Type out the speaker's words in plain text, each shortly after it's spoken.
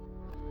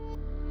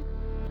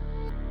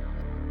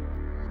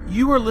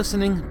You are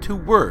listening to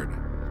Word,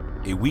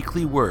 a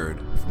weekly word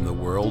from the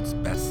world's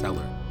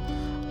bestseller,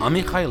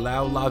 Amichai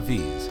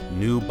Lau-Lavie's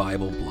new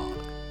Bible blog,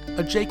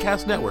 a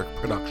JCast Network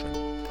production.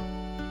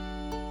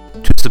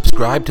 To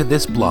subscribe to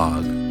this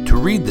blog, to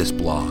read this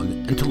blog,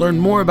 and to learn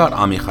more about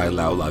Amichai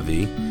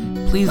Lau-Lavie,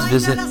 please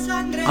visit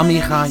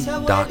amichai.me.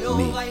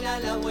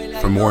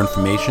 For more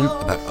information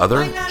about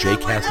other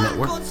JCast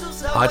Network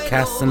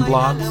podcasts and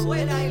blogs,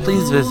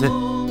 please visit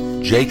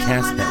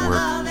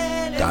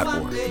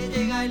jcastnetwork.org.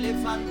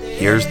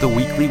 Here's the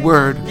weekly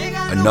word,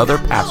 another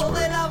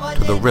password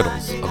to the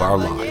riddles of our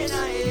lives.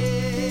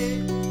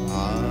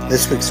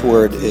 This week's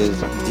word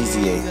is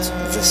deviate,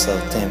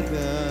 v'saltem.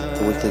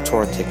 The weekly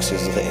Torah text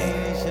is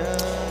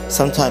re'eh.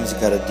 Sometimes you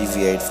gotta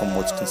deviate from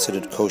what's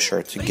considered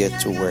kosher to get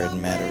to where it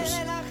matters.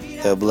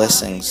 There are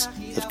blessings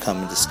that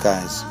come in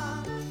disguise.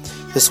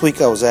 This week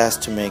I was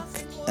asked to make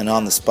an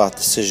on-the-spot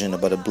decision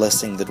about a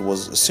blessing that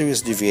was a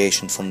serious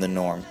deviation from the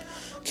norm.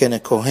 Can a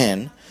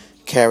Kohen,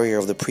 carrier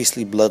of the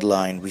priestly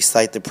bloodline,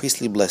 recite the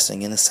priestly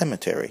blessing in a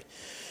cemetery?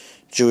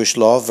 Jewish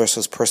law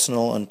versus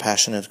personal and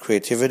passionate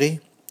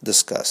creativity?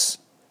 Discuss.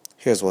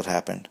 Here's what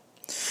happened.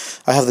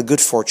 I have the good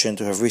fortune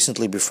to have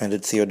recently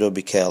befriended Theodore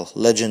Bikel,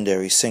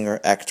 legendary singer,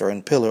 actor,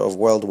 and pillar of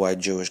worldwide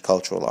Jewish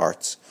cultural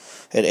arts.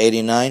 At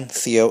 89,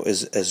 Theo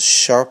is as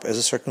sharp as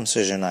a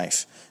circumcision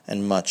knife,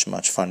 and much,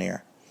 much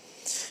funnier.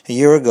 A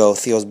year ago,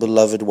 Theo's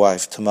beloved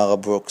wife, Tamara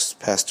Brooks,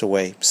 passed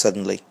away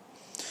suddenly.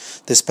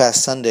 This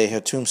past Sunday, her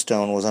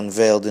tombstone was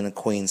unveiled in a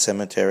Queens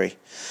cemetery,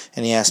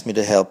 and he asked me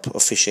to help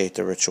officiate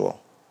the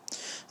ritual.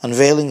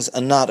 Unveilings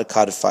are not a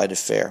codified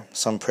affair.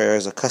 Some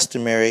prayers are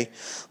customary,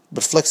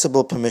 but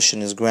flexible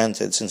permission is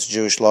granted since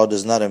Jewish law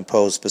does not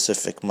impose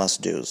specific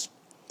must-dos.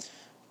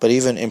 But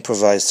even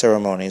improvised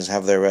ceremonies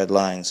have their red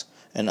lines,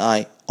 and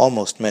I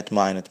almost met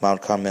mine at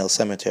Mount Carmel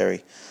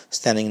Cemetery,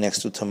 standing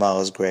next to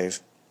Tamara's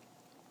grave.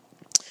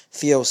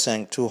 Theo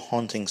sang two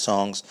haunting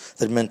songs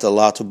that meant a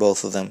lot to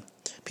both of them.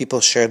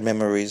 People shared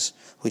memories,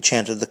 we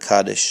chanted the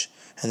Kaddish,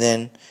 and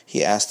then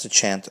he asked to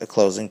chant a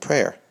closing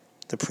prayer,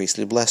 the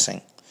priestly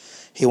blessing.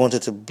 He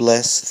wanted to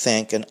bless,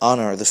 thank, and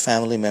honor the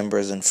family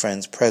members and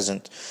friends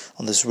present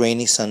on this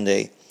rainy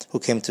Sunday who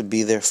came to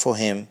be there for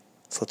him,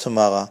 for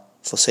Tamara,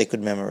 for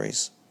sacred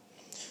memories.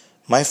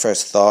 My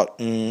first thought,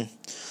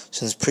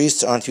 since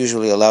priests aren't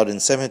usually allowed in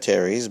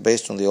cemeteries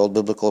based on the old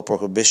biblical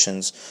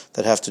prohibitions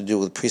that have to do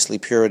with priestly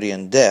purity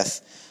and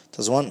death,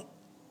 does one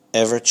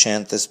ever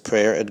chant this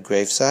prayer at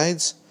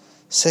gravesides?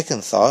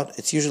 Second thought,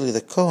 it's usually the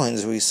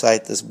Kohens who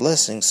recite this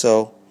blessing,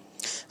 so...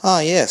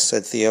 yes,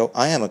 said Theo,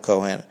 I am a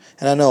Kohen,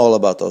 and I know all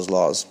about those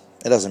laws.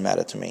 It doesn't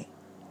matter to me.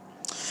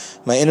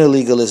 My inner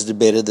legalist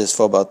debated this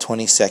for about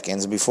 20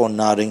 seconds before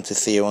nodding to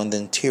Theo and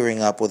then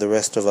tearing up with the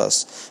rest of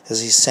us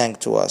as he sang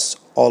to us,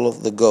 all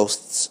of the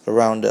ghosts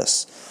around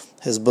us,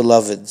 his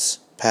beloveds,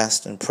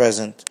 past and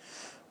present,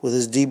 with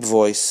his deep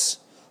voice,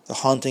 the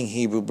haunting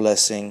Hebrew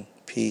blessing,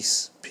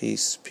 peace,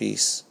 peace,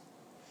 peace.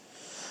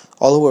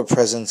 All who were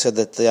present said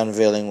that the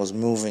unveiling was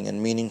moving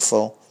and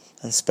meaningful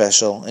and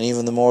special, and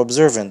even the more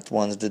observant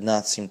ones did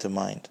not seem to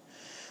mind.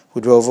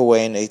 We drove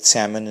away and ate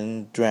salmon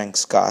and drank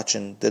scotch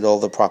and did all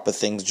the proper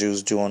things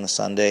Jews do on a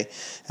Sunday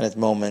and at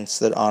moments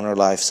that honor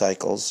life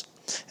cycles.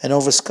 And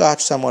over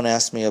scotch, someone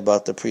asked me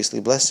about the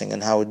priestly blessing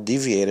and how it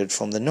deviated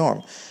from the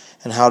norm,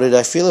 and how did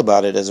I feel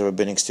about it as a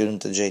rabbinic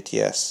student at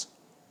JTS.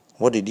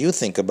 What did you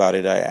think about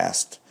it, I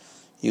asked,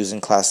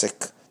 using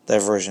classic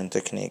diversion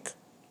technique.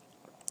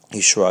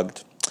 He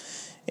shrugged.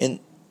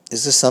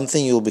 Is this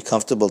something you will be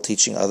comfortable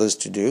teaching others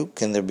to do?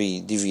 Can there be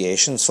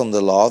deviations from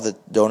the law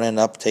that don't end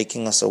up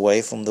taking us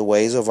away from the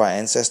ways of our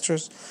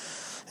ancestors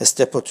a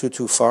step or two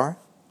too far?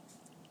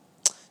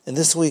 In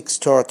this week's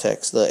Torah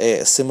text,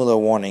 a similar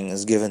warning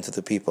is given to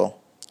the people.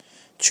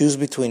 Choose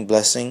between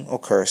blessing or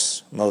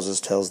curse, Moses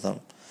tells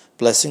them.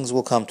 Blessings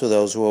will come to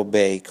those who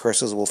obey,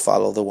 curses will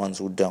follow the ones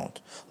who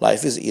don't.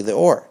 Life is either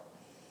or.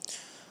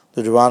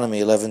 Deuteronomy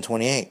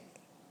 11:28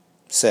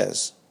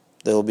 says,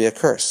 there will be a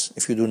curse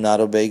if you do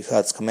not obey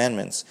God's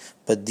commandments,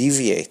 but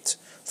deviate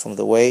from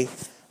the way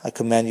I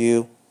command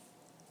you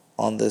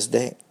on this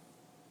day.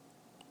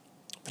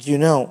 But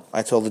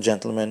I told the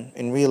gentleman,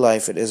 in real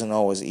life it isn't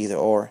always either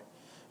or.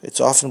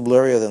 It's often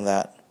blurrier than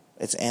that.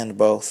 It's and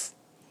both.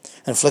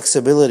 And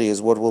flexibility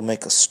is what will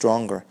make us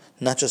stronger,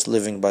 not just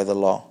living by the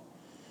law.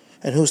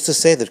 And who's to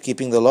say that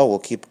keeping the law will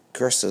keep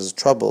curses,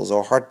 troubles,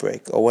 or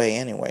heartbreak away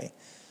anyway?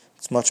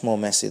 It's much more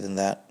messy than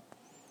that.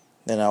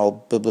 Than our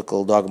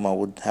biblical dogma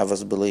would have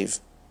us believe.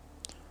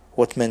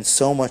 What meant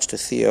so much to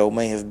Theo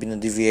may have been a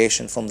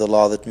deviation from the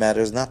law that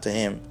matters not to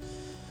him,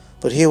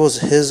 but here was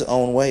his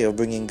own way of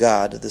bringing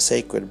God, the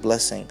sacred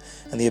blessing,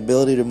 and the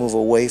ability to move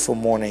away from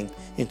mourning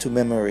into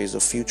memories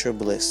of future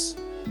bliss.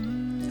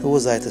 Who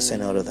was I to say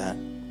no to that?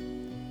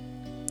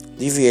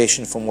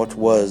 Deviation from what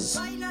was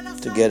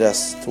to get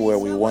us to where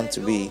we want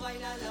to be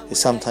is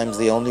sometimes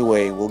the only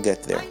way we'll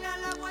get there.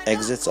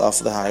 Exits off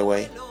the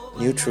highway,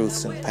 new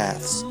truths and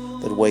paths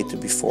that wait to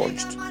be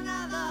forged.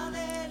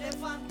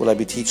 Will I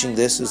be teaching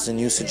this as the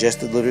new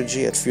suggested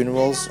liturgy at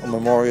funerals or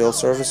memorial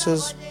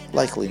services?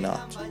 Likely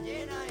not.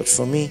 But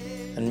for me,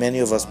 and many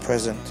of us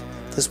present,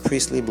 this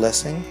priestly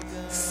blessing,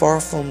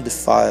 far from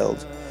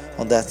defiled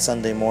on that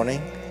Sunday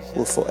morning,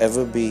 will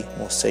forever be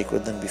more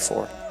sacred than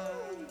before.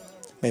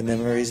 May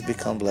memories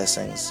become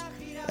blessings,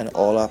 and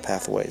all our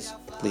pathways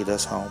lead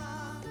us home.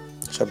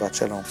 Shabbat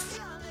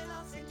Shalom.